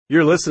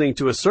You're listening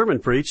to a sermon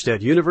preached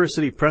at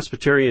University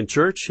Presbyterian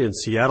Church in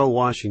Seattle,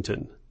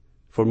 Washington.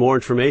 For more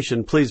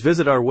information, please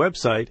visit our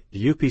website,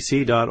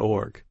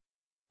 upc.org.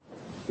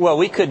 Well,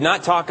 we could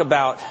not talk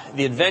about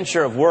the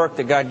adventure of work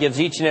that God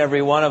gives each and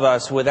every one of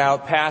us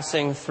without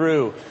passing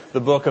through the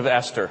book of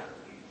Esther.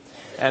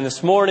 And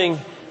this morning,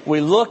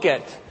 we look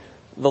at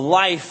the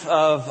life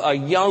of a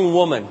young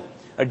woman,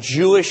 a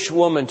Jewish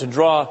woman, to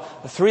draw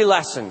 3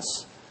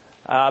 lessons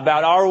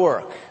about our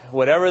work,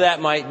 whatever that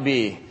might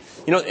be.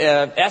 You know,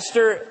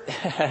 Esther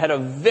had a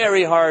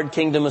very hard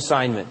kingdom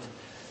assignment.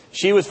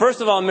 She was, first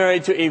of all,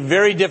 married to a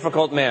very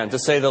difficult man, to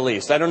say the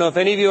least. I don't know if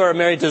any of you are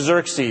married to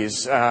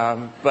Xerxes,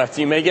 but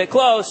you may get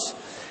close.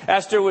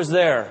 Esther was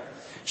there.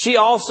 She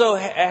also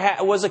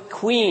was a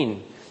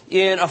queen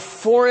in a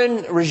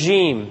foreign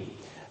regime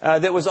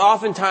that was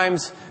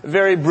oftentimes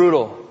very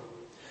brutal.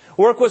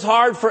 Work was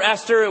hard for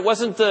Esther. It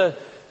wasn't the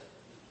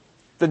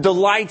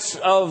delights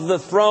of the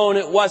throne.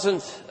 It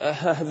wasn't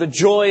the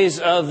joys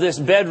of this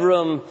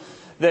bedroom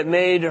that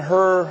made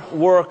her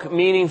work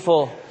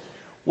meaningful.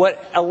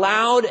 What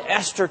allowed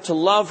Esther to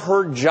love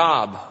her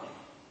job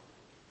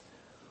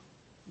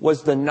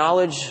was the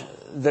knowledge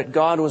that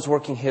God was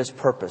working His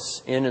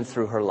purpose in and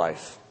through her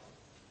life.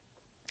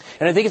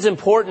 And I think it's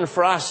important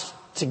for us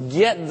to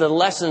get the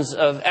lessons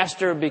of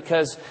Esther,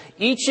 because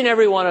each and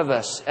every one of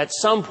us at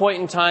some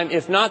point in time,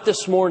 if not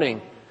this morning,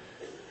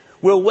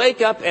 will wake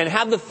up and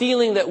have the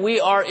feeling that we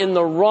are in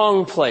the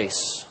wrong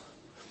place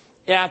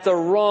at the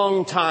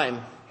wrong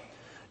time,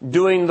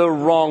 doing the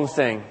wrong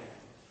thing.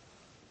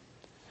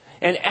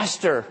 And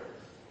Esther,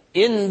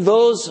 in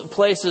those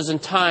places and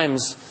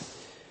times,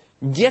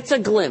 gets a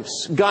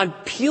glimpse.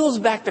 God peels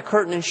back the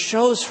curtain and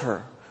shows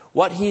her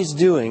what He's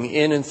doing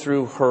in and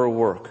through her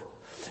work.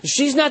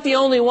 She's not the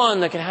only one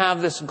that can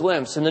have this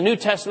glimpse. In the New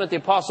Testament, the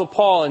Apostle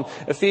Paul in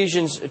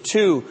Ephesians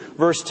 2,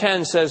 verse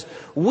 10 says,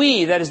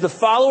 we, that is the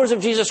followers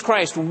of Jesus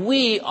Christ,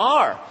 we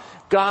are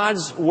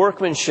God's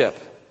workmanship,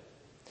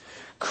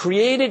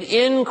 created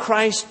in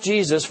Christ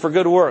Jesus for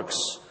good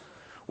works,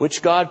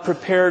 which God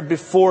prepared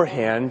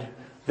beforehand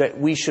that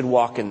we should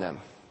walk in them.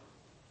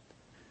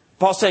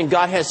 Paul's saying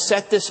God has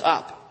set this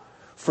up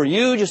for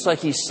you, just like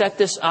He set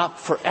this up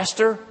for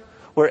Esther.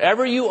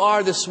 Wherever you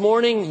are this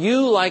morning,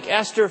 you, like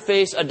Esther,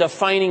 face a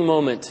defining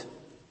moment.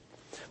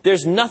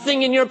 There's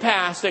nothing in your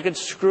past that could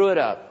screw it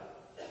up.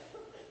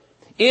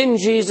 In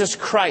Jesus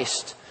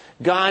Christ,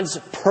 God's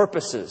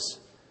purposes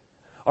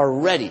are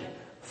ready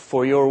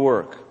for your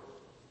work.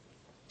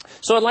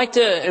 So I'd like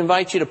to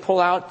invite you to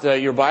pull out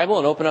your Bible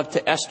and open up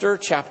to Esther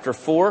chapter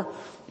 4.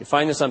 You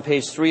find this on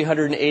page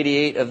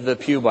 388 of the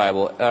Pew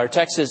Bible. Our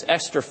text is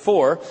Esther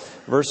 4,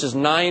 verses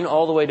 9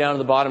 all the way down to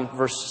the bottom,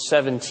 verse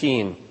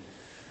 17.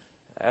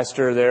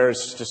 Esther there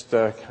is just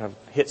kind of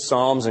hit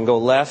Psalms and go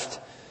left.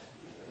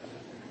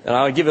 And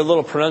I'll give you a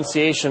little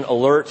pronunciation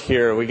alert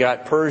here. We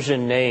got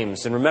Persian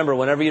names. And remember,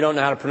 whenever you don't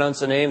know how to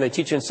pronounce a name, they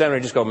teach you in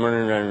seminary, just go.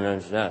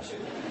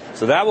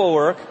 So that will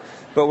work.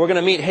 But we're going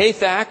to meet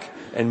Hathach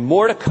and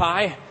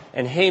Mordecai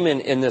and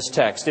Haman in this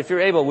text. If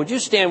you're able, would you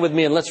stand with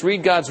me and let's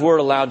read God's Word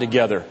aloud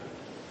together.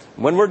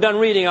 When we're done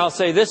reading, I'll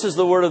say, this is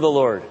the Word of the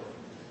Lord.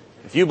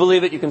 If you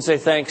believe it, you can say,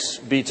 thanks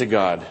be to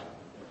God.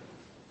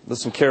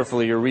 Listen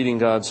carefully, you're reading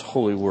God's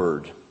holy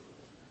Word.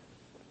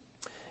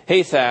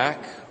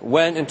 Hathach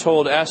went and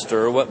told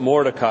Esther what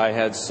Mordecai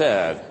had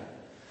said.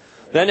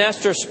 Then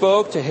Esther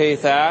spoke to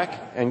Hathach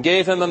and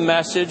gave him a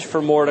message for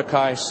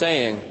Mordecai,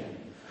 saying,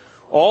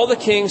 all the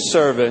king's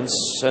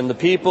servants and the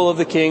people of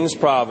the king's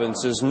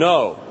provinces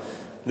know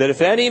that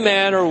if any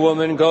man or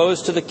woman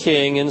goes to the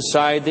king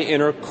inside the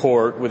inner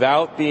court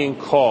without being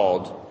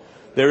called,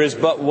 there is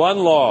but one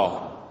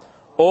law.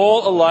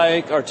 All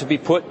alike are to be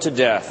put to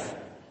death.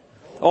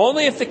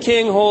 Only if the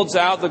king holds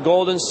out the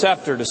golden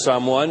scepter to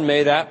someone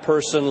may that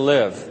person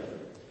live.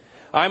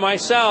 I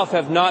myself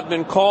have not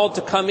been called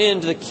to come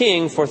in to the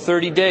king for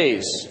 30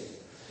 days.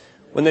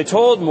 When they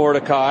told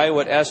Mordecai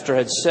what Esther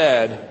had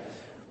said,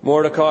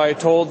 Mordecai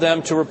told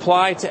them to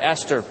reply to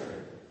Esther,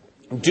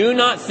 do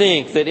not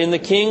think that in the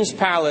king's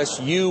palace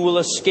you will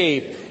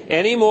escape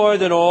any more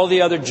than all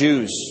the other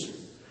Jews.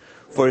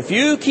 For if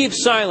you keep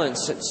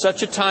silence at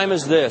such a time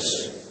as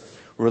this,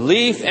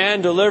 relief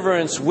and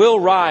deliverance will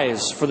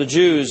rise for the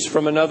Jews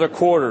from another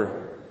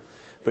quarter.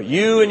 But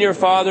you and your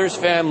father's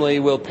family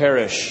will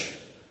perish.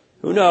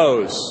 Who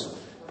knows?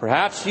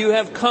 Perhaps you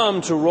have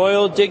come to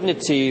royal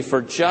dignity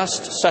for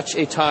just such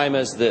a time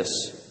as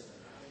this.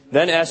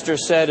 Then Esther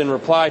said in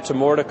reply to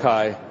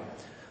Mordecai,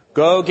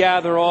 go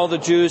gather all the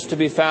Jews to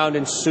be found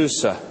in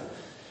Susa,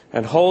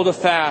 and hold a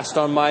fast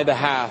on my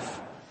behalf,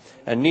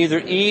 and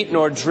neither eat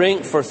nor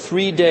drink for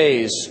 3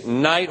 days,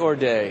 night or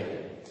day.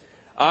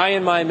 I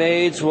and my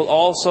maids will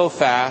also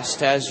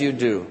fast as you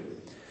do.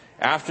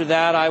 After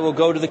that I will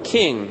go to the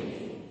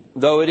king,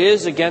 though it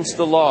is against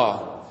the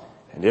law,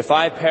 and if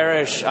I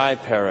perish, I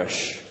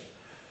perish.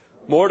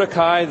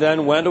 Mordecai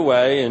then went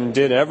away and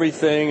did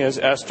everything as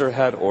Esther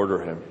had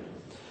ordered him.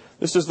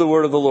 This is the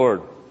word of the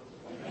Lord.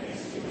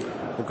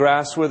 The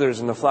grass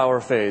withers and the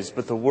flower fades,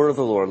 but the word of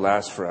the Lord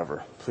lasts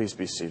forever. Please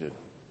be seated.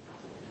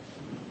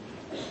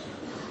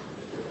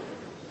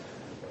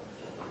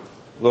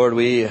 Lord,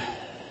 we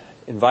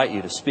invite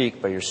you to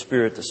speak by your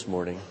Spirit this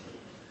morning.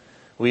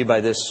 We,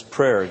 by this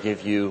prayer,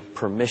 give you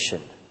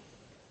permission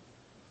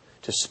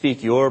to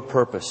speak your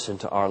purpose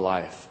into our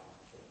life,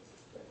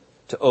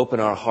 to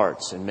open our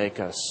hearts and make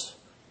us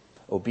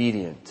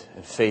obedient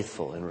and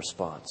faithful in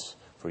response.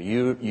 For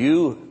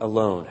you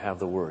alone have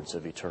the words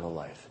of eternal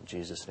life. In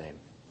Jesus' name,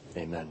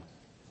 amen.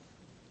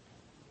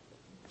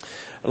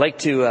 I'd like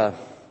to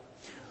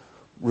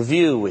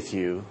review with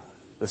you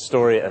the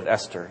story of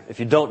Esther. If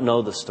you don't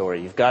know the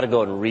story, you've got to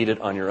go and read it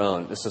on your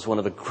own. This is one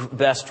of the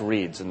best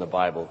reads in the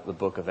Bible, the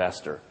book of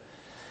Esther.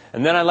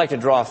 And then I'd like to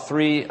draw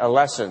 3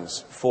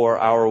 lessons for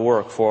our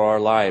work, for our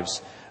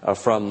lives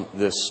from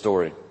this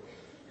story.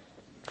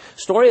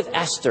 Story of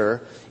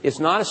Esther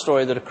is not a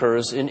story that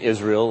occurs in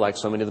Israel like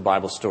so many of the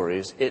Bible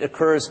stories. It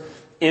occurs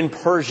in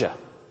Persia,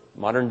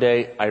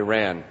 modern-day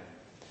Iran.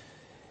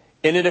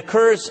 And it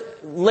occurs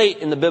late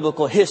in the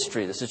biblical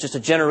history. This is just a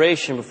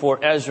generation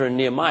before Ezra and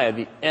Nehemiah,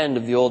 the end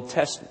of the Old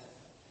Testament.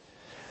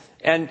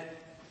 And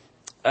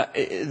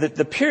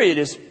the period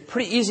is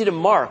pretty easy to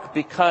mark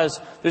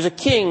because there's a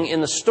king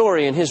in the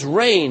story, and his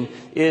reign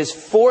is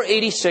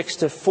 486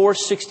 to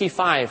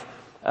 465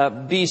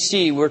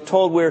 BC. We're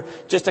told we're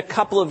just a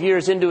couple of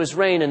years into his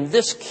reign, and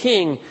this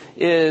king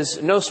is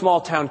no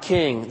small-town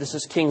king. This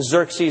is King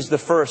Xerxes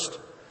I,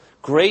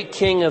 great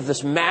king of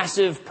this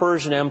massive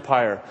Persian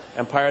empire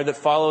that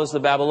follows the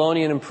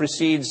Babylonian and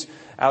precedes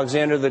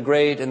Alexander the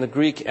Great and the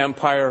Greek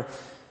Empire.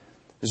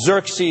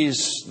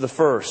 Xerxes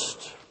I,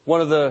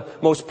 one of the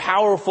most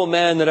powerful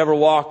men that ever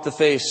walked the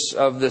face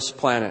of this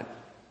planet.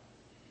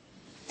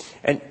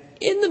 And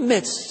in the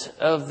midst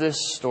of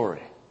this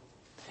story,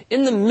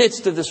 in the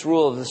midst of this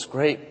rule of this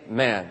great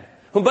man,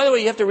 whom, by the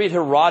way, you have to read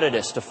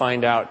Herodotus to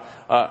find out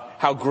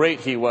how great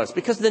he was,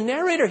 because the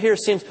narrator here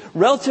seems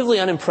relatively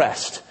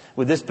unimpressed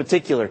with this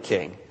particular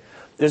king.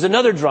 There's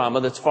another drama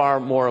that's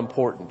far more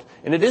important,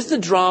 and it is the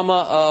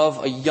drama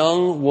of a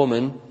young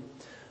woman,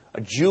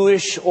 a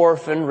Jewish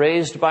orphan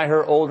raised by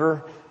her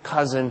older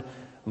cousin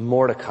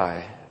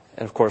Mordecai.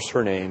 And of course,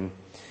 her name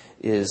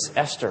is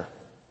Esther.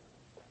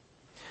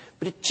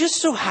 But it just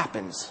so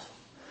happens,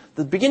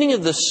 the beginning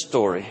of this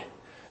story,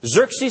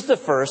 Xerxes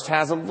I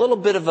has a little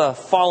bit of a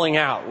falling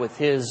out with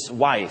his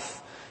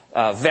wife,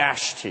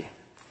 Vashti,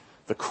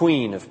 the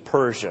queen of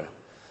Persia.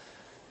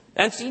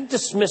 And he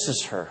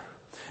dismisses her.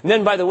 And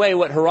then, by the way,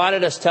 what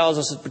Herodotus tells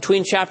us is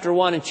between chapter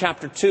 1 and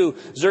chapter 2,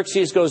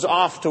 Xerxes goes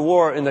off to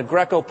war in the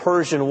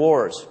Greco-Persian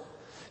Wars.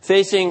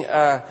 Facing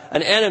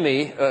an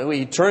enemy,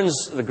 he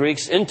turns the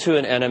Greeks into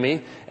an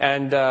enemy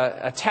and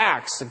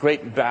attacks the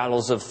great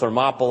battles of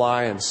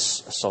Thermopylae and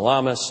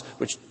Salamis,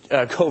 which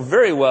go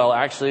very well,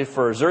 actually,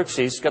 for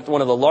Xerxes. He's got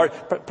one of the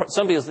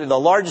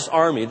largest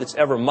army that's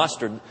ever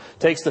mustered,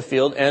 takes the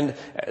field and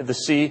the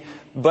sea,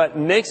 but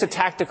makes a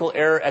tactical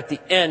error at the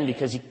end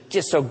because he's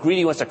just so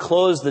greedy, he wants to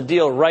close the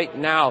deal right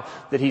now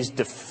that he's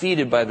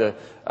defeated by the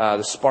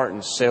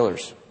Spartan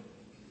sailors.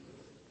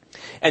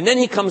 And then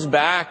he comes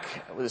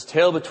back with his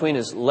tail between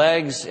his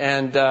legs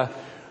and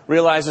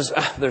realizes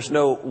there's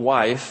no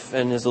wife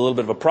and there's a little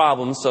bit of a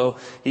problem. So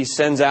he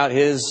sends out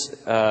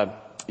his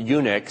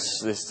eunuchs,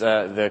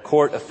 the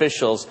court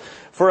officials,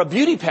 for a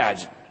beauty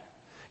pageant.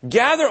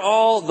 Gather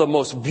all the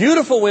most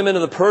beautiful women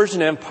of the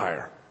Persian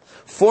Empire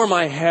for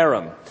my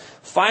harem.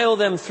 File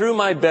them through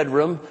my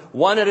bedroom,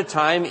 one at a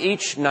time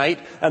each night,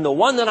 and the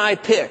one that I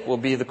pick will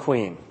be the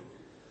queen.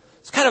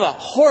 It's kind of a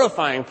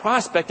horrifying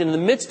prospect. In the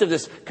midst of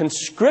this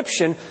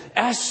conscription,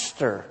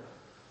 Esther,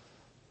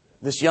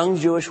 this young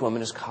Jewish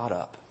woman, is caught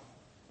up.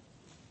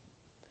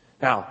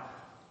 Now,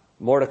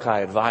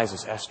 Mordecai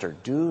advises Esther,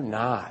 do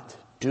not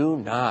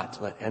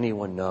let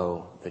anyone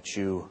know that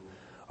you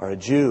are a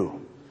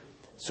Jew.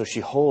 So she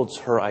holds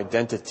her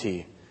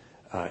identity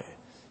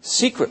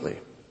secretly.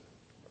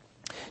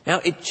 Now,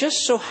 it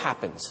just so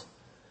happens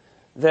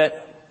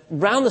that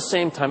around the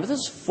same time, this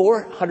is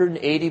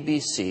 480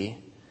 BC,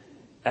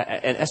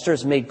 and Esther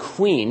is made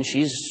queen,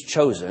 she's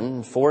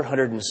chosen,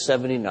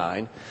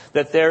 479,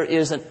 that there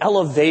is an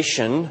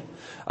elevation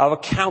of a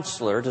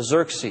counselor to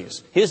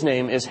Xerxes. His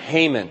name is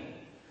Haman.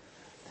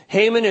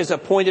 Haman is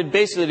appointed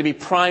basically to be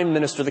prime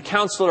minister, the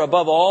counselor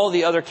above all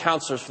the other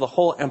counselors for the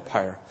whole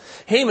empire.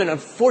 Haman,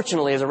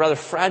 unfortunately, has a rather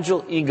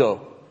fragile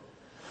ego.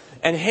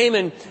 And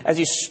Haman, as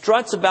he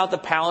struts about the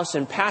palace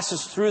and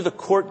passes through the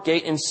court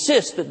gate,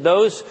 insists that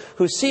those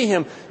who see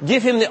him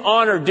give him the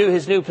honor due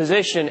his new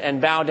position and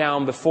bow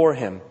down before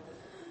him.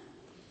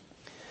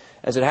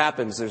 As it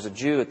happens, there's a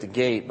Jew at the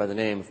gate by the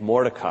name of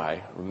Mordecai,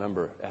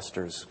 remember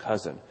Esther's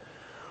cousin,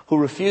 who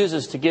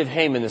refuses to give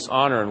Haman this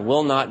honor and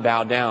will not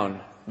bow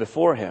down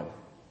before him.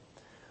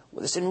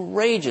 Well, this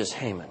enrages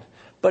Haman.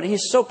 But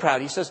he's so proud.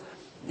 He says,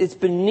 it's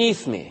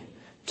beneath me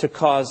to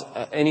cause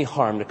any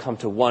harm to come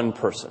to one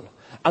person.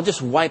 I'll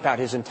just wipe out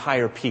his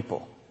entire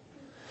people.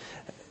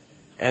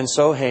 And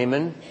so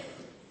Haman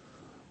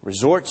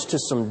resorts to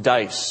some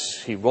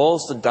dice. He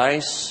rolls the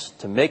dice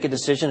to make a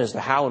decision as to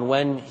how and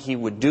when he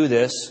would do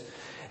this.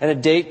 And a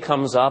date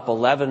comes up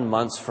 11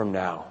 months from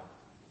now.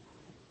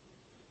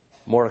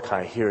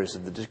 Mordecai hears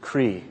of the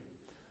decree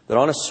that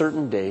on a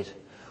certain date,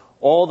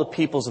 all the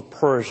peoples of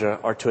Persia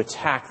are to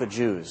attack the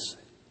Jews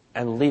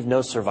and leave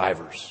no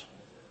survivors.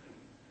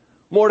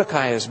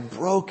 Mordecai is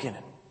broken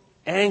in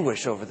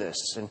anguish over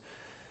this and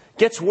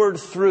gets word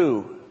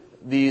through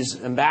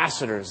these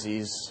ambassadors,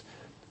 these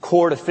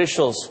court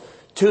officials,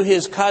 to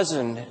his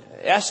cousin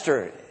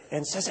Esther,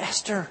 and says,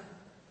 Esther,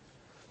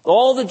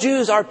 all the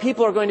Jews, our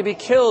people, are going to be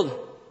killed.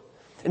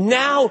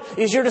 Now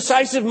is your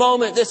decisive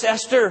moment, this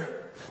Esther.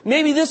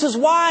 Maybe this is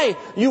why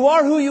you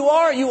are who you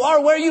are. You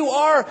are where you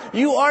are.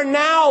 You are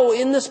now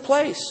in this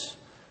place.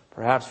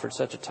 Perhaps for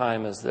such a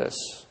time as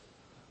this.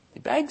 He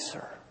begs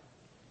her.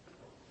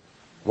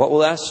 What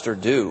will Esther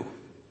do?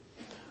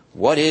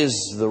 What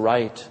is the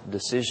right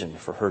decision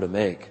for her to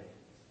make?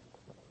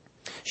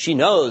 She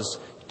knows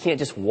you can't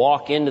just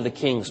walk into the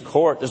king's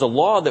court. There's a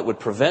law that would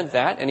prevent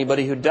that.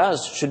 Anybody who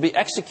does should be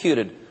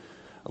executed,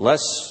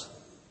 unless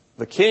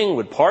the king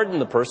would pardon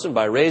the person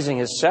by raising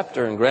his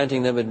scepter and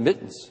granting them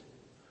admittance.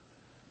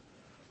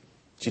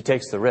 She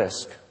takes the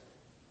risk.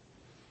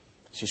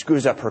 She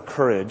screws up her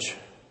courage,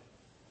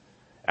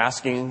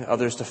 asking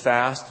others to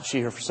fast,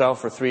 she herself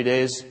for 3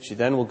 days. She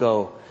then will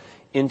go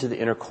into the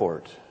inner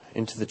court,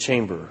 into the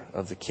chamber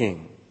of the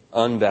king,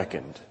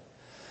 unbeckoned.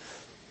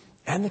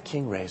 And the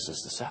king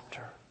raises the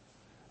scepter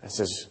and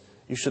says,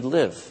 you should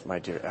live, my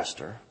dear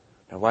Esther.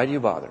 Now, why do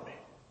you bother me?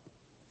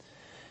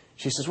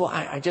 She says, well,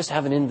 I just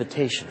have an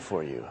invitation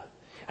for you.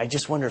 I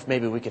just wonder if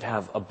maybe we could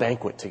have a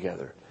banquet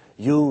together.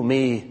 You,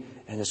 me,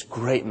 and this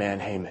great man,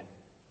 Haman.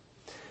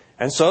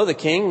 And so the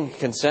king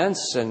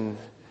consents, and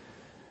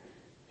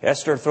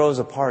Esther throws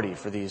a party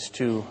for these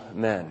two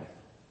men.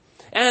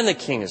 And the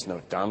king is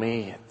no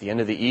dummy. At the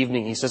end of the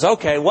evening, he says,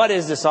 okay, what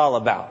is this all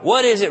about?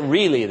 What is it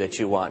really that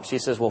you want? She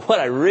says, well, what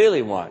I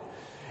really want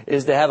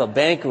is to have a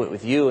banquet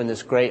with you and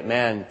this great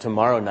man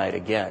tomorrow night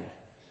again.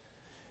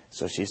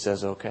 So she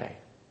says, okay.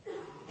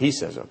 He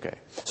says, okay.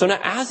 So now,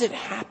 as it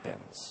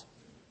happens,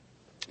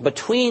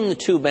 between the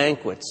two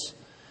banquets,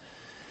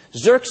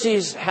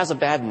 Xerxes has a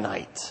bad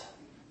night.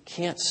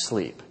 Can't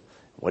sleep.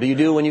 What do you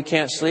do when you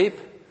can't sleep?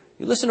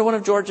 You listen to one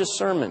of George's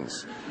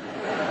sermons.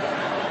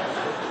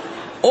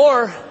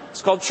 Or,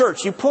 it's called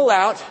church. You pull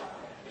out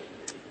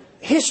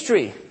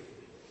history.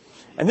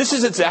 And this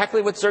is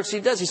exactly what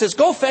Xerxes does. He says,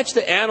 go fetch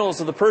the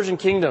annals of the Persian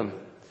kingdom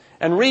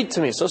and read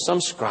to me. So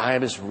some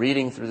scribe is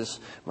reading through this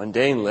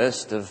mundane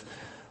list of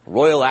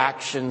royal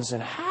actions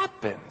and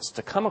happens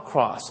to come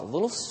across a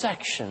little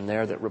section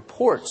there that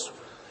reports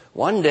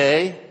one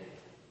day,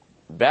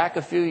 back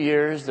a few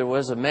years, there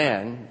was a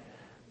man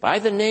by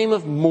the name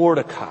of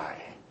Mordecai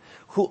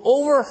who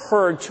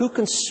overheard two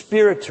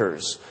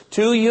conspirators,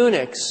 two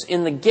eunuchs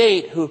in the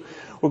gate who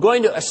were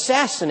going to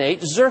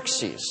assassinate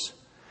Xerxes.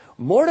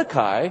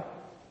 Mordecai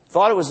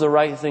thought it was the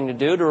right thing to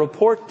do to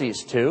report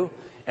these two,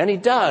 and he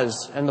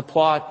does, and the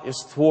plot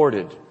is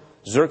thwarted.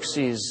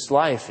 Xerxes'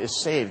 life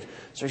is saved.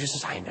 Xerxes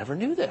says, I never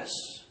knew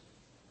this.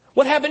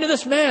 What happened to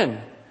this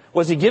man?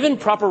 Was he given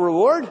proper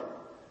reward?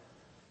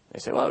 They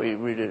say, well,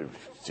 we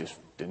just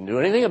didn't do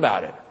anything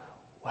about it.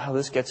 Well,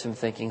 this gets him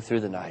thinking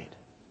through the night.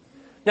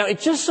 Now,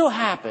 it just so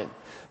happened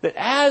that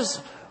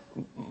as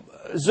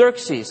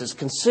Xerxes is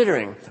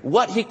considering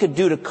what he could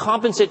do to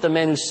compensate the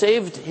man who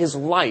saved his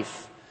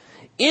life,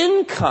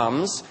 in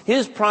comes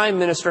his prime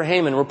minister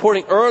Haman,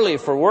 reporting early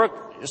for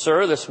work,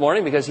 sir, this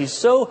morning, because he's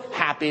so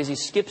happy as he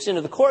skips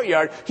into the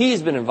courtyard.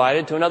 He's been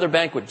invited to another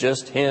banquet,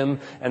 just him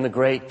and the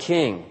great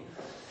king.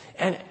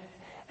 And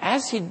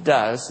as he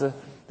does,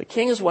 the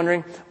king is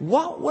wondering,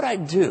 what would I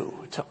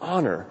do to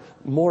honor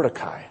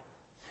Mordecai?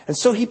 And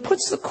so he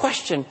puts the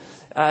question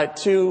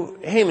to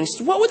Haman. He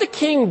says, what would the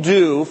king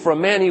do for a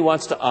man he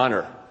wants to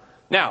honor?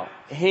 Now,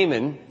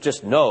 Haman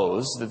just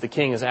knows that the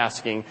king is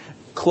asking,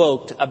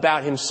 cloaked,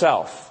 about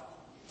himself.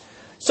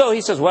 So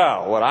he says,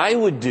 well, what I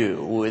would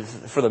do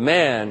for the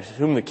man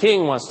whom the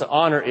king wants to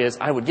honor is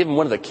I would give him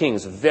one of the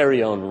king's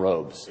very own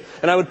robes.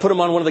 And I would put him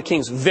on one of the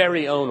king's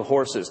very own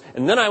horses.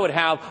 And then I would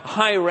have a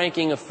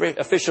high-ranking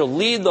official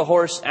lead the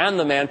horse and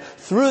the man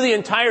through the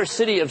entire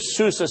city of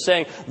Susa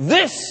saying,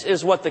 this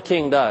is what the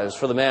king does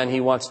for the man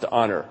he wants to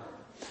honor.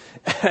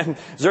 And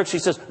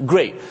Xerxes says,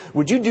 great.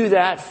 Would you do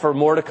that for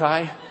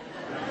Mordecai?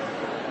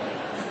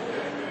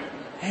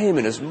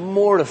 Haman is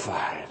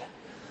mortified.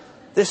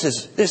 This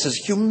is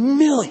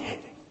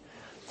humiliating.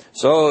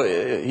 So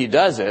he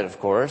does it, of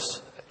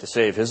course, to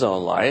save his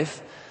own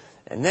life.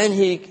 And then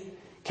he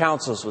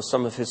counsels with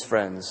some of his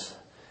friends.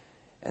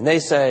 And they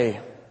say,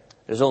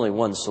 there's only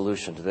one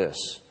solution to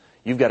this.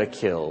 You've got to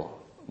kill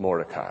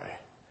Mordecai.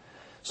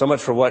 So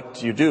much for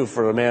what you do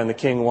for a man the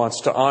king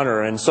wants to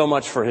honor, and so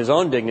much for his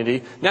own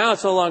dignity. Now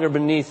it's no longer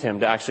beneath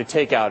him to actually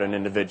take out an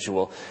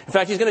individual. In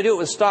fact, he's going to do it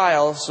with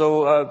style.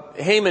 So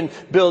Haman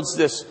builds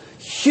this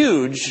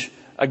huge,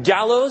 a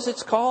gallows,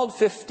 it's called,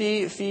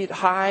 50 feet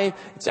high.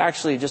 It's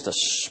actually just a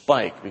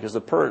spike because the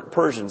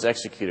Persians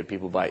executed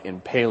people by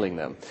impaling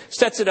them.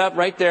 Sets it up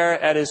right there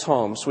at his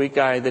home, sweet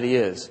guy that he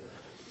is.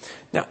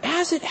 Now,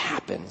 as it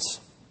happens,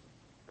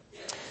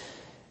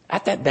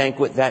 at that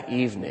banquet that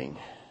evening,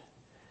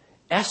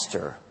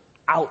 Esther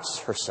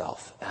outs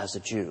herself as a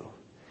Jew.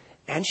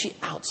 And she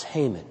outs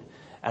Haman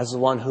as the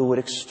one who would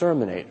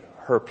exterminate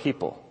her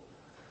people.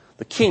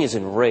 The king is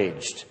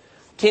enraged.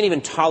 Can't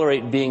even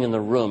tolerate being in the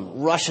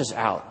room. Rushes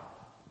out.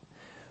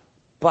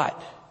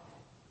 But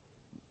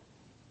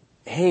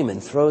Haman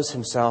throws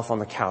himself on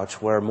the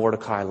couch where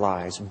Mordecai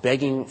lies,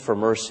 begging for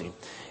mercy.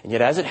 And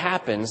yet as it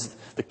happens,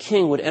 the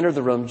king would enter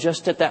the room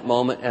just at that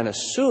moment and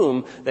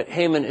assume that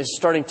Haman is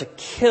starting to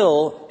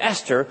kill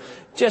Esther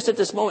just at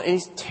this moment.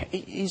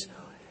 And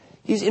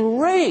he's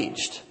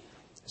enraged.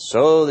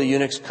 So the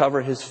eunuchs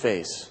cover his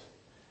face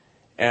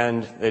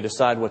and they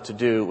decide what to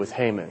do with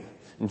Haman.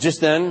 And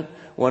just then,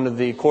 one of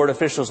the court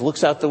officials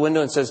looks out the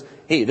window and says,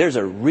 "Hey, there's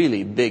a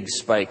really big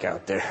spike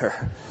out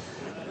there."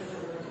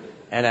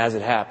 And as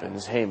it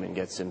happens, Haman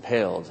gets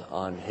impaled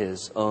on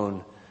his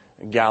own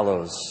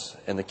gallows.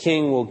 And the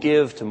king will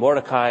give to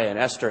Mordecai and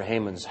Esther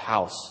Haman's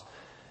house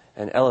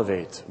and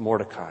elevate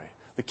Mordecai.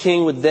 The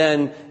king would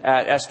then,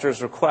 at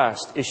Esther's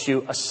request,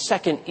 issue a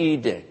second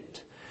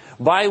edict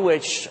by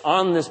which,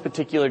 on this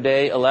particular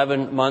day,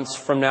 11 months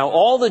from now,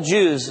 all the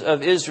Jews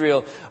of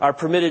Israel are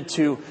permitted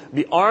to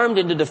be armed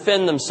and to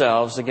defend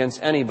themselves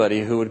against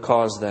anybody who would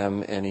cause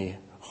them any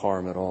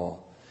harm at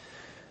all.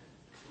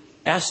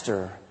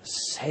 Esther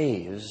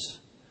saves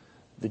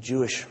the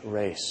Jewish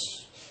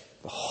race,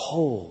 the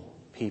whole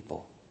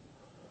people.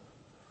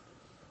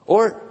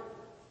 Or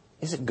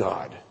is it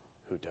God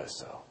who does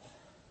so?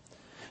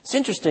 What's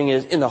interesting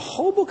is, in the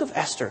whole book of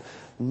Esther,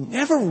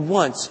 never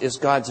once is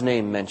God's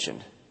name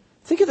mentioned.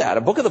 Think of that,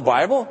 a book of the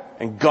Bible,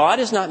 and God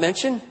is not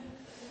mentioned,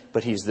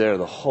 but He's there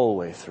the whole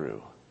way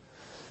through.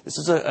 This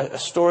is a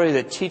story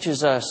that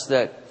teaches us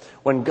that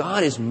when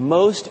God is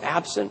most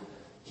absent,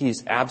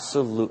 He's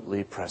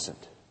absolutely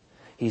present.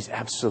 He's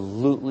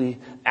absolutely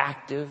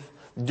active,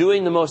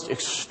 doing the most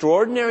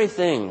extraordinary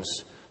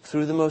things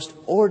through the most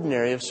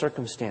ordinary of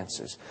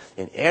circumstances.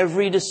 And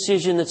every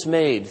decision that's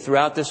made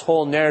throughout this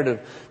whole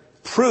narrative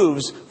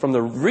proves, from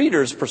the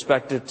reader's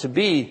perspective, to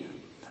be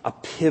a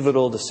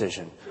pivotal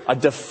decision, a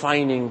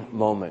defining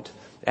moment,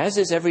 as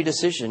is every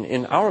decision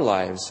in our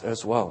lives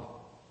as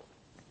well.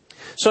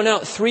 So now,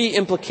 3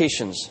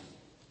 implications.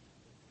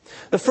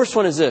 The first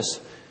one is this: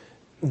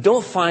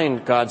 don't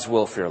find God's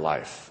will for your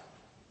life.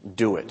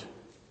 Do it.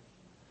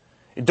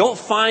 Don't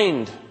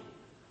find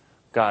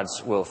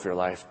God's will for your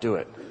life. Do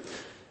it.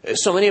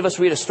 So many of us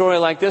read a story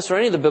like this or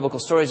any of the biblical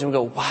stories and we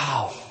go,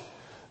 wow,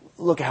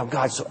 look how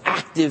God's so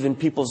active in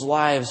people's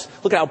lives.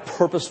 Look at how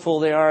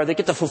purposeful they are. They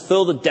get to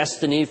fulfill the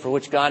destiny for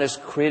which God has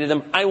created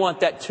them. I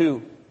want that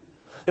too.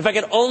 If I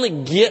could only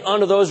get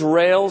onto those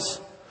rails,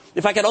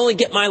 if I could only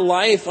get my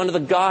life onto the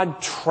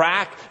God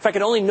track, if I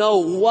could only know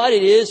what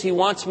it is He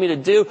wants me to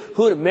do,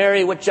 who to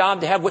marry, what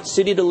job to have, what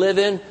city to live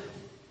in,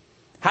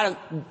 how to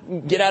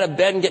get out of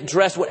bed and get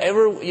dressed,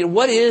 whatever,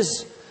 what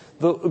is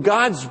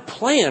God's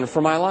plan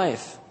for my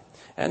life?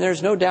 And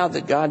there's no doubt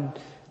that God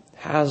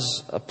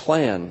has a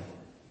plan.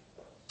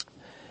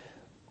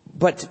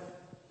 But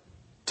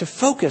to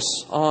focus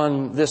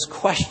on this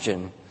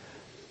question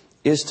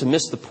is to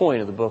miss the point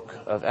of the book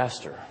of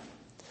Esther.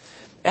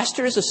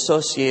 Esther is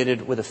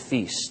associated with a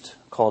feast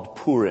called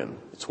Purim.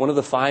 It's one of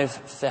the 5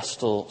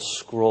 festal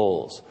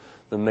scrolls,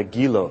 the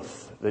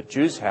Megilloth, that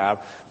Jews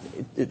have,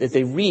 that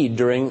they read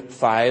during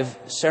 5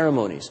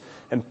 ceremonies.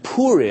 And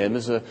Purim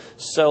is a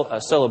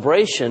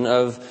celebration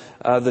of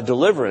the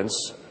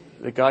deliverance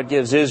that God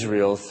gives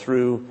Israel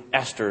through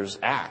Esther's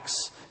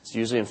acts. It's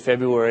usually in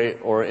February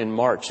or in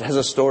March. As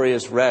a story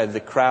is read, the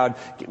crowd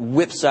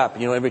whips up,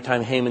 every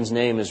time Haman's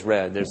name is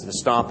read. There's the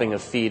stomping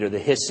of feet or the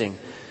hissing.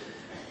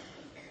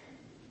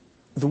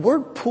 The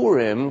word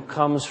Purim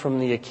comes from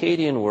the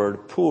Akkadian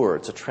word pur.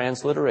 It's a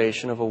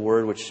transliteration of a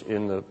word which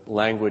in the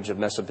language of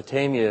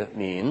Mesopotamia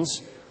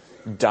means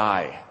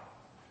die,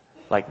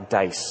 like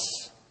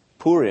dice.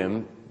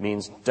 Purim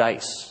means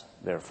dice,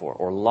 therefore,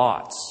 or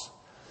lots.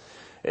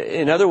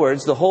 In other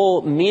words, the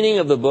whole meaning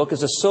of the book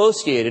is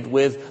associated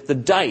with the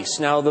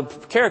dice. Now, the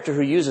character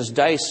who uses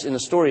dice in the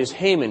story is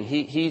Haman.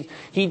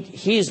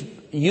 He's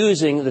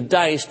using the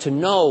dice to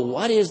know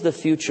what is the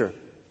future.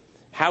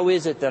 How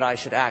is it that I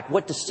should act?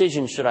 What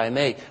decision should I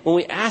make? When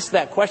we ask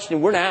that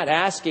question, we're not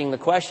asking the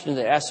question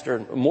that Esther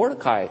and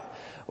Mordecai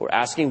were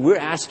asking. We're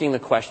asking the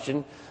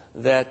question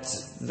that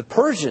the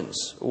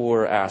Persians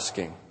were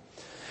asking.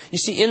 You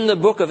see, in the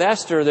book of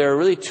Esther, there are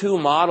really 2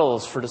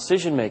 models for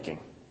decision making.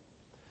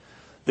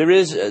 There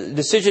is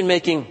decision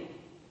making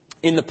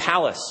in the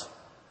palace.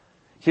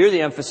 Here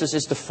the emphasis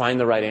is to find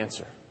the right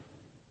answer.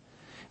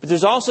 But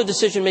there's also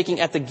decision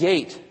making at the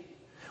gate,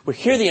 where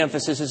here the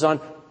emphasis is on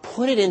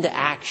put it into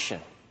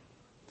action.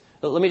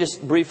 Let me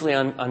just briefly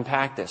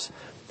unpack this.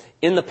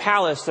 In the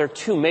palace, there are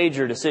 2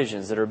 major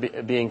decisions that are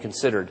being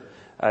considered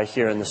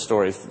here in the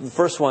story. The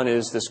first one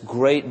is this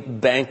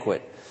great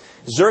banquet.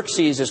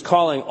 Xerxes is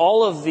calling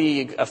all of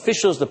the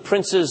officials, the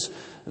princes,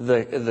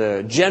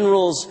 the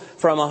generals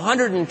from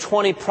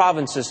 120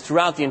 provinces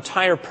throughout the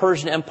entire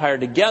Persian Empire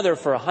together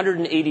for a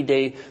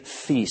 180-day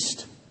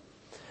feast.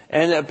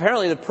 And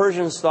apparently the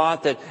Persians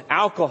thought that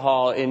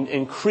alcohol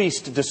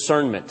increased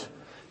discernment.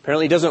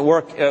 Apparently it doesn't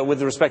work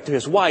with respect to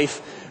his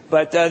wife,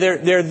 But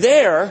they're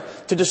there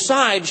to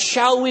decide,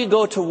 shall we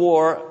go to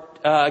war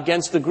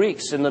against the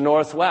Greeks in the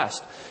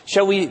northwest?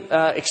 Shall we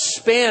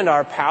expand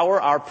our power,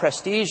 our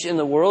prestige in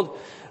the world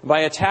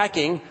by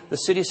attacking the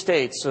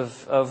city-states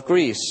of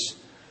Greece?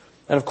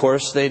 And of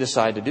course, they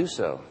decide to do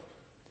so.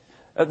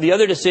 The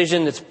other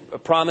decision that's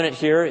prominent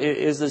here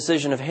is the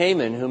decision of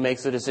Haman, who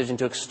makes the decision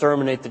to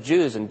exterminate the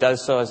Jews, and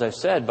does so, as I've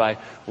said, by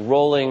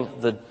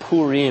rolling the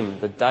Purim,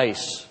 the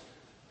dice.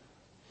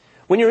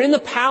 When you're in the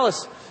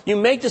palace, you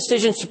make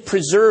decisions to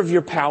preserve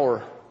your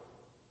power.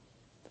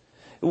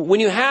 When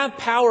you have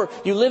power,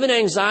 you live in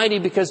anxiety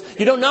because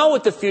you don't know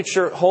what the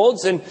future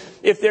holds. And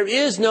if there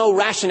is no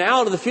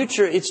rationale to the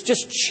future, it's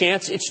just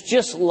chance, it's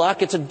just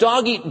luck, it's a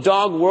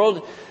dog-eat-dog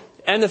world,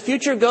 and the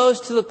future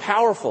goes to the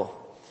powerful.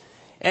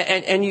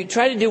 And you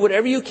try to do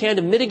whatever you can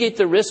to mitigate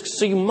the risks,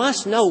 so you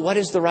must know what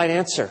is the right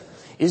answer.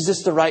 Is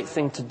this the right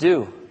thing to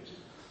do?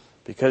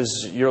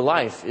 Because your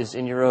life is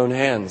in your own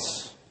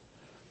hands.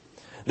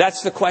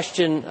 That's the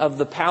question of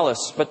the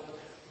palace. But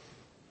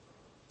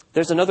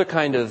there's another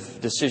kind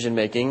of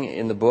decision-making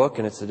in the book,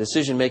 and it's the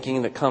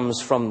decision-making that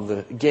comes from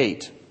the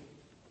gate.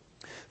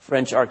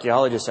 French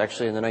archaeologists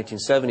actually in the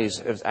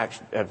 1970s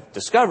have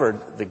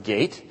discovered the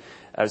gate.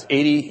 It was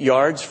 80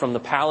 yards from the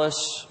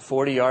palace,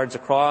 40 yards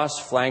across,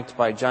 flanked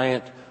by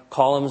giant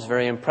columns,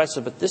 very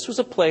impressive. But this was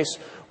a place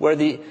where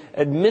the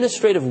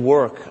administrative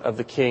work of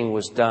the king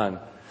was done.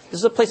 This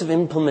is a place of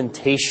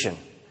implementation.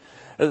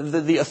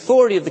 The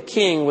authority of the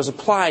king was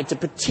applied to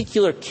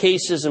particular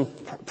cases and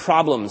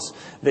problems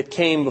that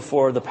came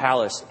before the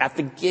palace at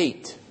the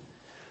gate.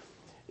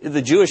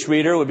 The Jewish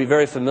reader would be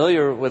very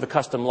familiar with a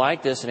custom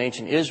like this in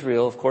ancient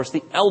Israel. Of course,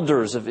 the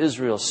elders of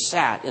Israel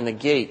sat in the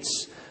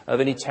gates of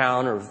any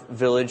town or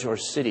village or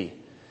city.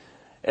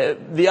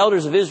 The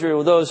elders of Israel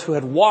were those who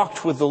had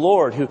walked with the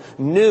Lord, who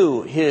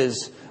knew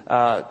His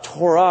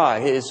Torah,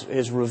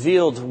 His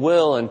revealed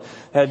will, and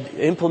had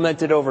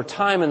implemented over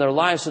time in their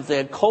lives, so that they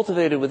had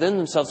cultivated within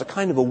themselves a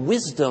kind of a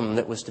wisdom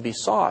that was to be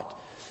sought.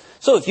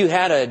 So if you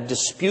had a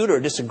dispute or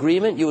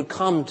disagreement, you would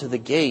come to the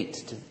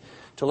gate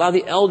to allow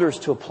the elders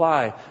to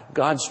apply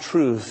God's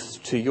truth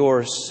to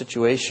your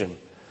situation.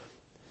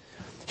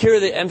 Here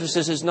the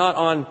emphasis is not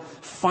on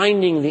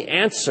finding the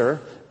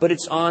answer, but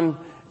it's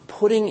on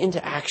putting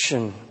into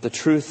action the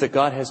truth that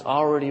God has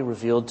already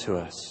revealed to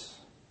us.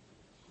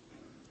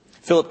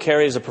 Philip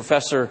Carey is a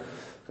professor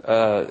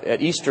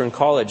at Eastern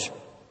College,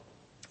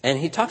 and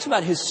he talks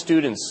about his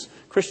students,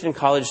 Christian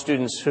college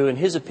students, who, in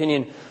his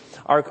opinion,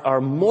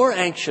 are more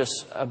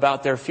anxious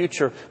about their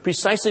future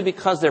precisely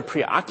because they're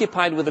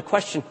preoccupied with the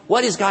question,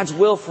 what is God's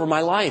will for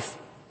my life?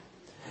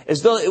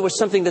 As though it was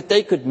something that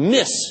they could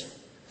miss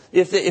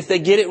if they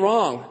get it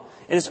wrong.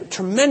 And it's a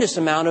tremendous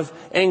amount of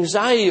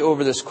anxiety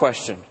over this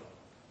question.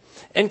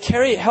 And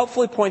Carey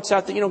helpfully points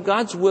out that,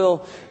 God's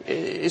will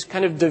is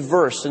kind of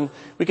diverse. And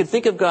we can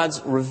think of God's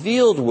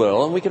revealed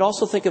will, and we can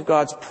also think of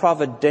God's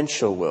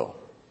providential will.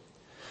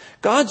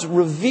 God's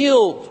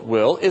revealed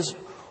will is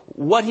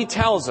what He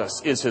tells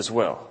us is His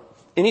will.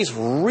 And He's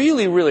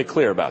really, really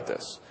clear about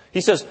this. He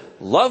says,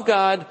 love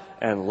God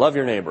and love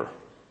your neighbor.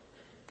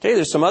 Okay,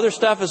 there's some other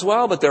stuff as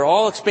well, but they're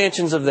all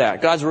expansions of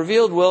that. God's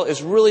revealed will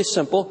is really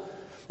simple.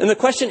 And the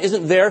question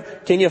isn't there,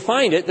 can you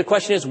find it? The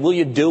question is, will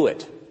you do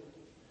it?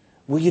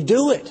 Will you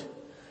do it?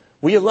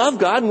 Will you love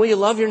God and will you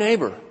love your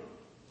neighbor?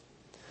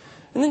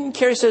 And then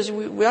Carey says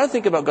we ought to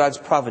think about God's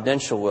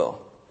providential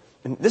will.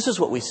 And this is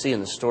what we see in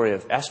the story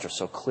of Esther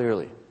so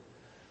clearly.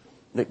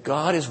 That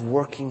God is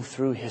working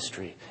through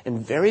history in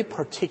very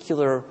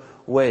particular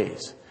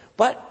ways.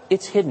 But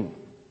it's hidden.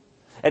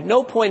 At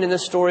no point in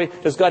this story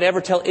does God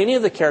ever tell any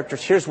of the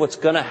characters, here's what's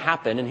going to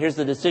happen and here's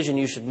the decision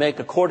you should make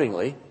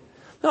accordingly.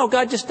 No,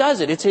 God just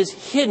does it. It's His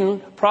hidden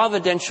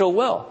providential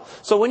will.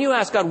 So when you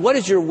ask God, what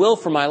is your will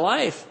for my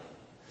life?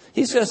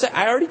 He's going to say,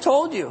 I already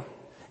told you.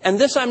 And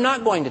this I'm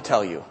not going to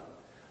tell you.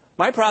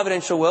 My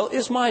providential will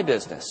is my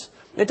business.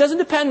 It doesn't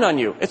depend on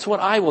you. It's what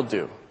I will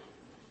do.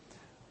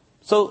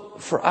 So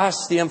for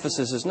us, the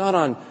emphasis is not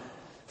on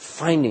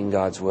finding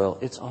God's will.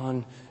 It's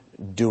on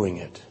doing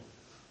it.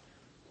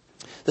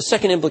 The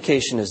second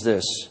implication is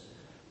this.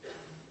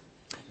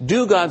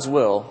 Do God's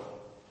will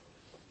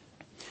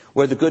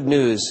where the good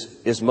news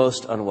is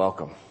most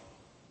unwelcome.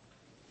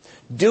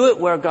 Do it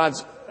where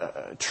God's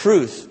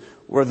truth,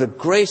 where the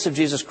grace of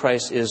Jesus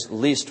Christ is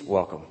least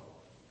welcome.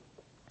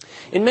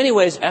 In many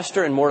ways,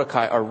 Esther and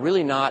Mordecai are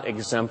really not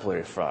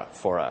exemplary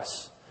for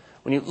us.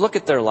 When you look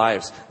at their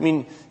lives,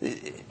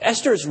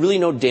 Esther is really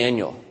no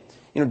Daniel.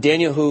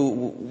 Daniel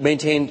who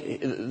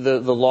maintained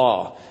the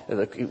law,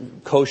 the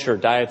kosher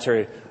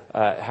dietary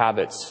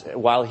habits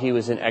while he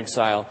was in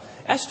exile.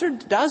 Esther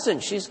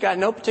doesn't. She's got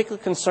no particular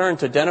concern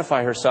to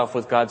identify herself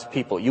with God's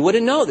people. You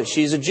wouldn't know that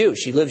she's a Jew.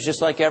 She lives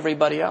just like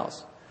everybody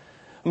else.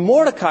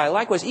 Mordecai,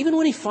 likewise, even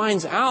when he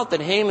finds out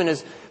that Haman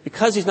is,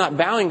 because he's not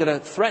bowing, going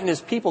to threaten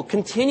his people,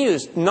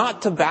 continues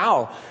not to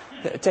bow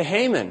to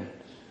Haman.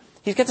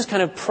 He's got this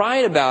kind of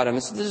pride about him.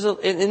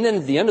 And then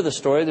at the end of the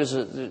story, there's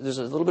a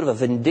little bit of a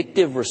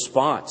vindictive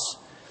response.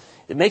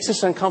 It makes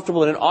us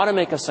uncomfortable, and it ought to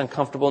make us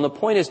uncomfortable. And the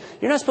point is,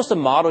 you're not supposed to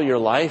model your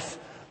life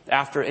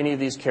after any of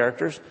these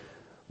characters.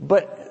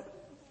 But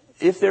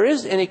if there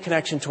is any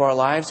connection to our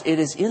lives, it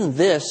is in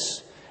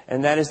this,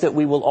 and that is that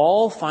we will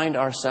all find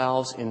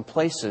ourselves in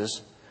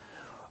places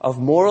of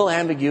moral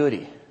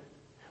ambiguity.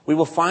 We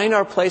will find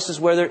our places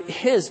where there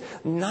is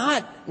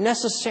not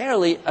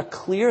necessarily a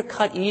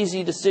clear-cut,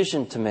 easy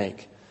decision to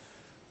make.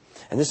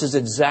 And this is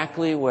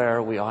exactly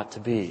where we ought to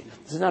be.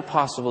 This is not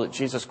possible that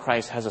Jesus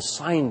Christ has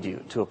assigned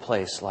you to a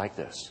place like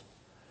this.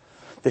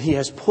 That He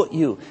has put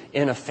you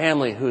in a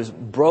family whose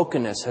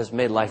brokenness has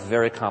made life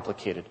very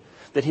complicated.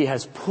 That He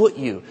has put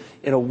you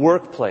in a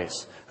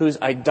workplace whose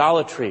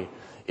idolatry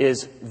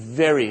is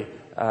very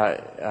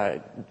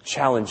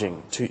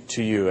challenging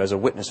to you as a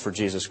witness for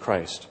Jesus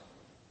Christ.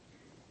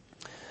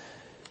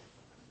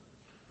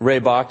 Ray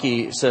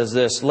Bakke says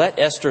this: let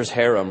Esther's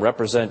harem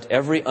represent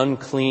every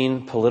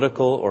unclean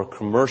political or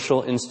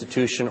commercial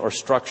institution or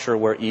structure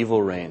where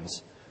evil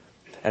reigns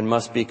and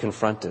must be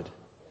confronted.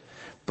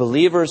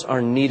 Believers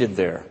are needed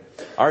there.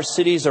 Our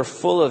cities are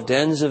full of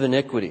dens of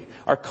iniquity.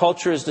 Our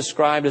culture is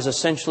described as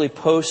essentially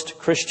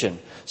post-Christian,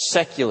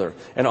 secular,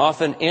 and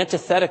often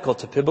antithetical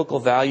to biblical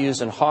values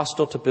and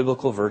hostile to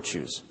biblical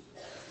virtues.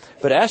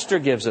 But Esther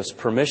gives us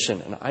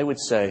permission, and I would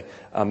say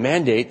a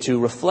mandate, to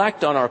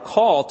reflect on our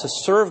call to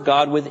serve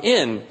God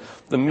within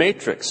the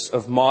matrix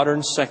of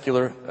modern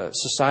secular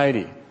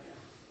society.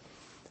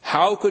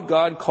 How could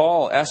God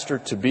call Esther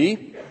to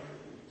be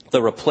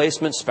the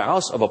replacement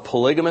spouse of a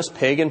polygamous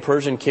pagan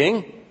Persian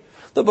king?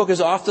 The book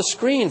is off the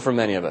screen for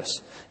many of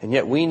us, and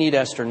yet we need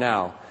Esther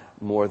now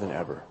more than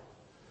ever.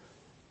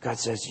 God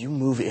says, you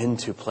move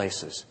into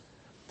places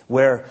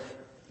where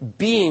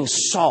being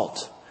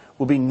salt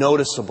will be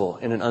noticeable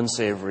in an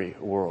unsavory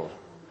world,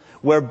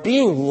 where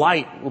being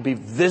light will be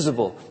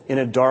visible in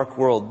a dark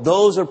world.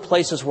 Those are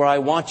places where I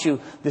want you.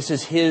 This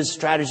is His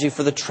strategy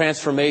for the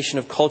transformation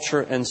of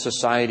culture and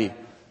society.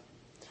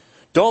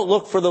 Don't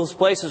look for those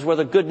places where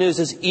the good news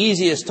is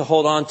easiest to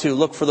hold on to.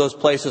 Look for those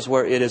places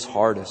where it is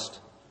hardest.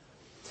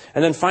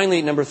 And then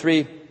finally, number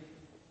 3,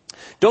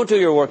 don't do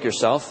your work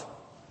yourself.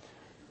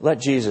 Let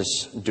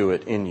Jesus do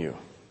it in you.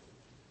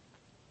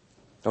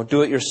 Don't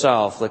do it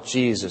yourself. Let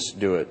Jesus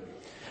do it.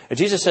 And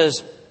Jesus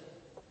says,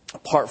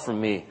 apart from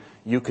me,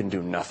 you can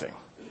do nothing.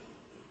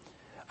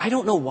 I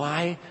don't know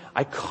why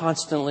I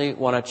constantly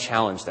want to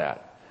challenge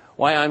that.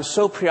 Why I'm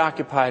so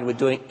preoccupied with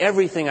doing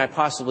everything I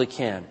possibly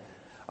can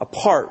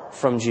apart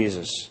from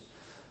Jesus.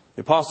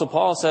 The Apostle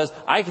Paul says,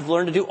 I have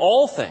learned to do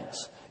all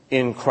things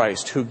in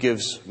Christ who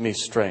gives me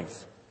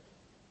strength.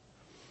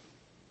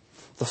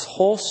 The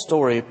whole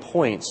story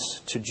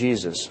points to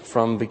Jesus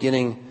from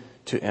beginning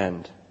to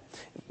end.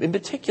 In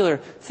particular,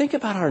 think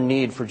about our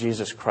need for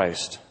Jesus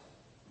Christ.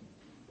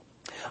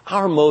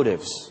 Our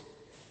motives.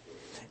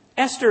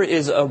 Esther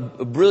is a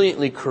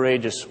brilliantly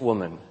courageous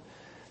woman.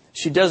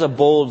 She does a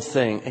bold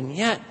thing, and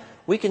yet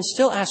we can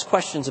still ask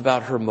questions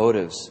about her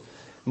motives.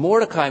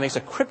 Mordecai makes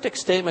a cryptic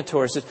statement to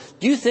her. He says,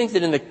 do you think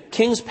that in the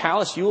king's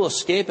palace you will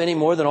escape any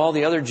more than all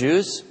the other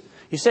Jews?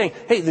 He's saying,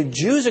 hey, the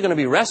Jews are going to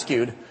be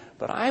rescued,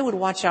 but I would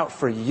watch out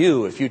for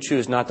you if you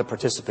choose not to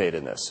participate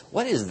in this.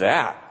 What is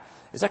that?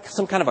 Is that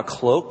some kind of a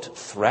cloaked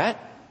threat?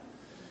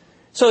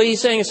 So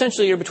he's saying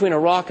essentially you're between a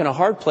rock and a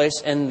hard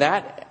place, and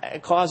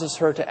that causes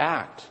her to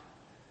act.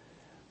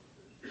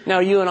 Now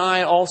you and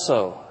I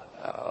also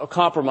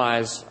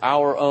compromise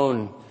our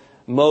own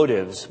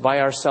motives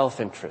by our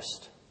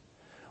self-interest.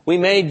 We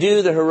may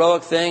do the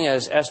heroic thing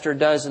as Esther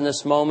does in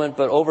this moment,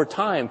 but over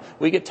time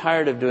we get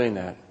tired of doing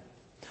that.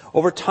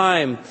 Over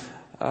time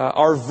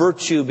our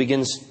virtue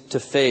begins to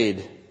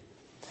fade.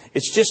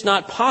 It's just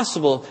not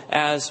possible,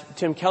 as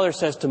Tim Keller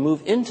says, to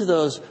move into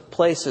those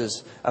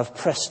places of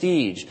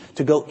prestige,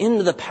 to go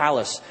into the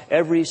palace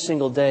every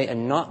single day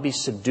and not be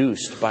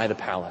seduced by the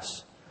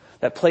palace.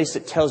 That place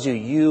that tells you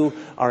you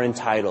are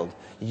entitled,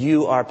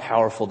 you are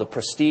powerful. The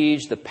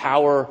prestige, the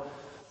power,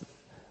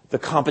 the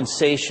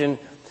compensation,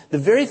 the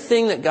very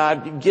thing that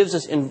God gives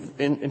us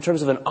in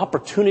terms of an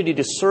opportunity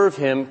to serve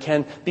Him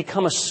can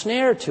become a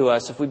snare to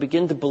us if we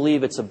begin to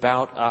believe it's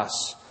about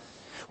us.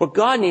 What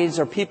God needs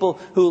are people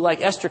who, like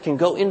Esther, can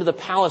go into the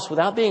palace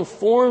without being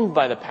formed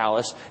by the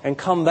palace and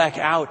come back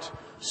out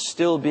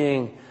still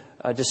being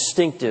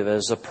distinctive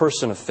as a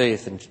person of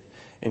faith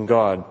in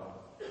God.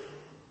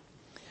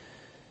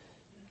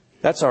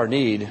 That's our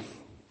need.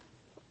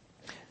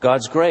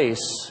 God's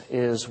grace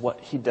is what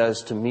He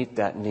does to meet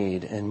that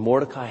need. And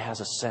Mordecai has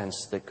a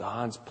sense that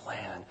God's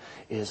plan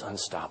is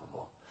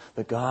unstoppable.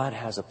 That God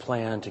has a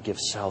plan to give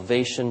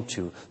salvation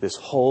to this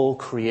whole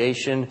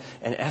creation.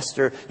 And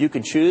Esther, you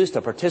can choose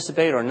to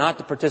participate or not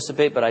to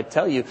participate, but I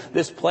tell you,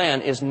 this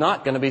plan is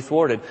not going to be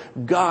thwarted.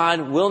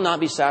 God will not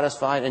be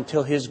satisfied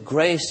until His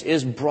grace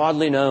is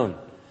broadly known.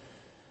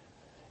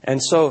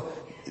 And so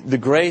the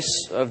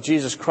grace of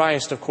Jesus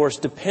Christ, of course,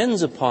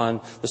 depends upon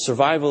the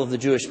survival of the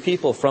Jewish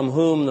people, from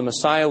whom the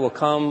Messiah will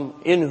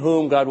come, in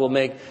whom God will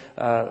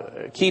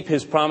keep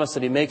His promise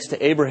that He makes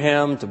to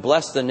Abraham to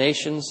bless the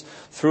nations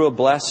through a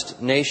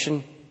blessed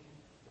nation.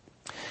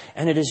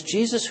 And it is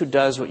Jesus who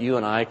does what you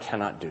and I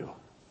cannot do.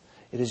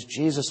 It is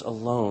Jesus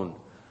alone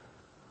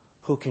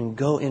who can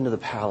go into the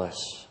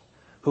palace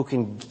who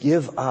can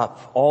give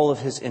up all of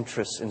his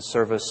interests in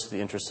service to the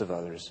interests of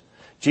others.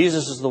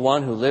 Jesus is the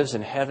one who lives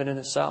in heaven in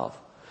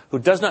itself, who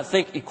does not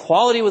think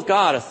equality with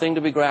God a thing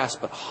to be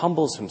grasped, but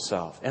humbles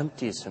himself,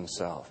 empties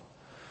himself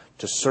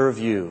to serve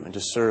you and to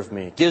serve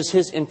me, gives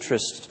his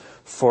interest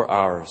for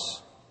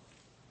ours.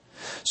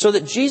 So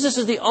that Jesus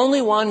is the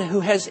only one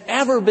who has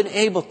ever been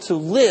able to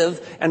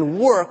live and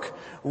work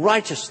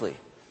righteously.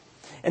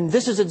 And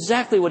this is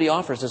exactly what he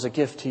offers as a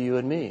gift to you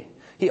and me.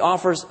 He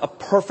offers a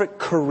perfect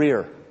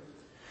career.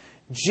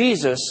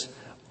 Jesus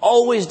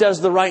always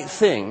does the right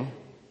thing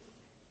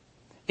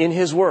in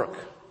his work.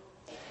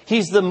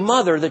 He's the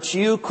mother that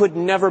you could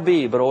never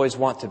be but always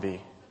want to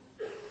be.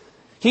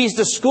 He's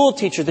the school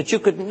teacher that you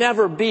could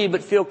never be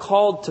but feel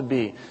called to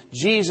be.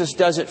 Jesus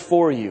does it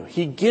for you.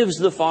 He gives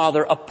the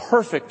Father a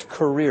perfect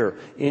career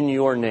in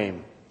your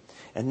name.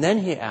 And then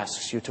he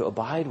asks you to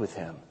abide with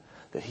him,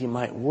 that he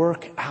might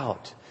work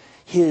out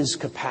his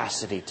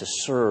capacity to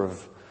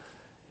serve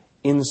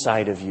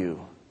inside of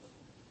you,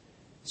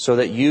 so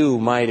that you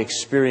might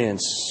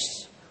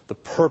experience the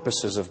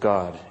purposes of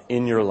God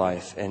in your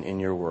life and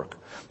in your work.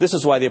 This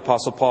is why the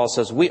Apostle Paul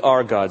says we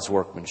are God's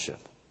workmanship,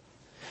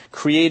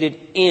 created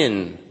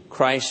in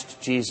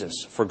Christ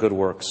Jesus for good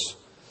works,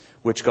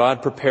 which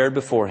God prepared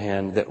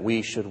beforehand that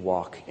we should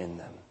walk in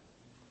them.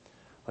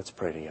 Let's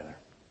pray together.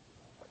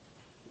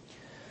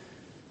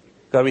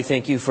 God, we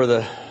thank you for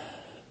the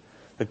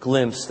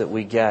glimpse that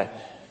we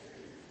get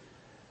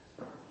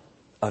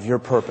of your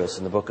purpose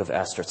in the book of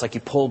Esther. It's like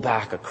you pull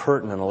back a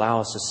curtain and allow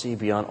us to see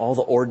beyond all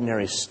the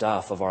ordinary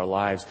stuff of our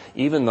lives,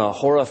 even the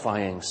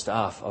horrifying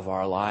stuff of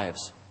our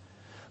lives,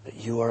 that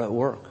you are at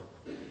work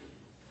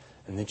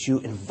and that you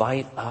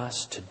invite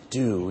us to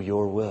do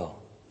your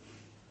will.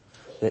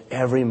 That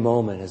every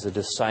moment is a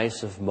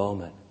decisive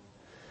moment,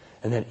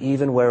 and that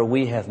even where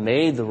we have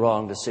made the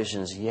wrong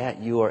decisions,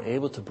 yet you are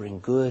able to bring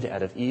good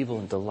out of evil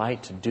and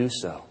delight to do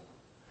so,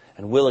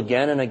 and will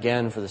again and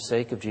again for the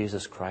sake of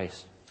Jesus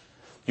Christ.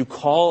 You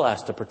call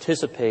us to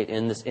participate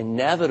in this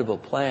inevitable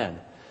plan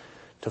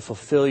to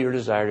fulfill your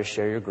desire to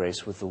share your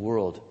grace with the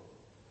world.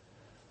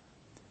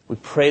 We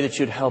pray that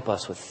you'd help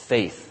us with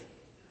faith.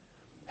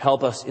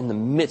 Help us in the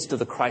midst of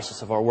the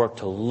crisis of our work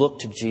to look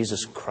to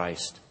Jesus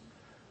Christ,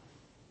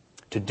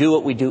 to do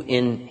what we do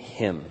in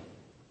him.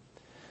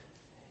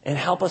 And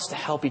help us to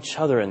help each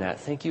other in that.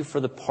 Thank you for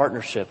the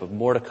partnership of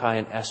Mordecai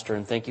and Esther,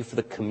 and thank you for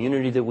the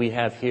community that we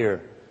have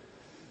here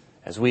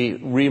as we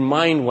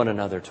remind one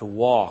another to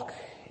walk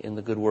in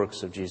the good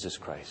works of Jesus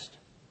Christ.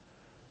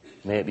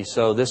 May it be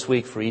so this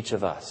week for each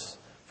of us,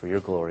 for your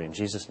glory. In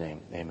Jesus'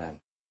 name,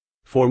 amen.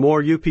 For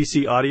more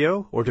UPC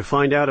audio or to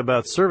find out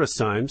about service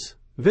times,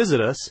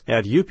 visit us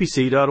at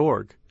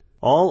upc.org.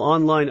 All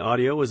online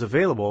audio is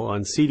available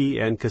on CD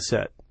and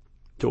cassette.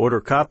 To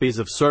order copies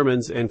of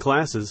sermons and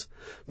classes,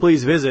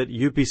 please visit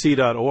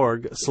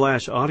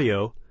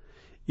upc.org/audio,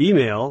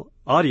 email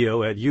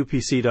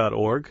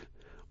audio@upc.org,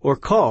 or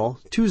call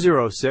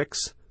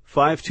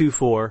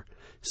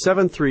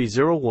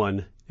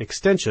 206-524-7301,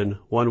 extension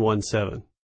 117.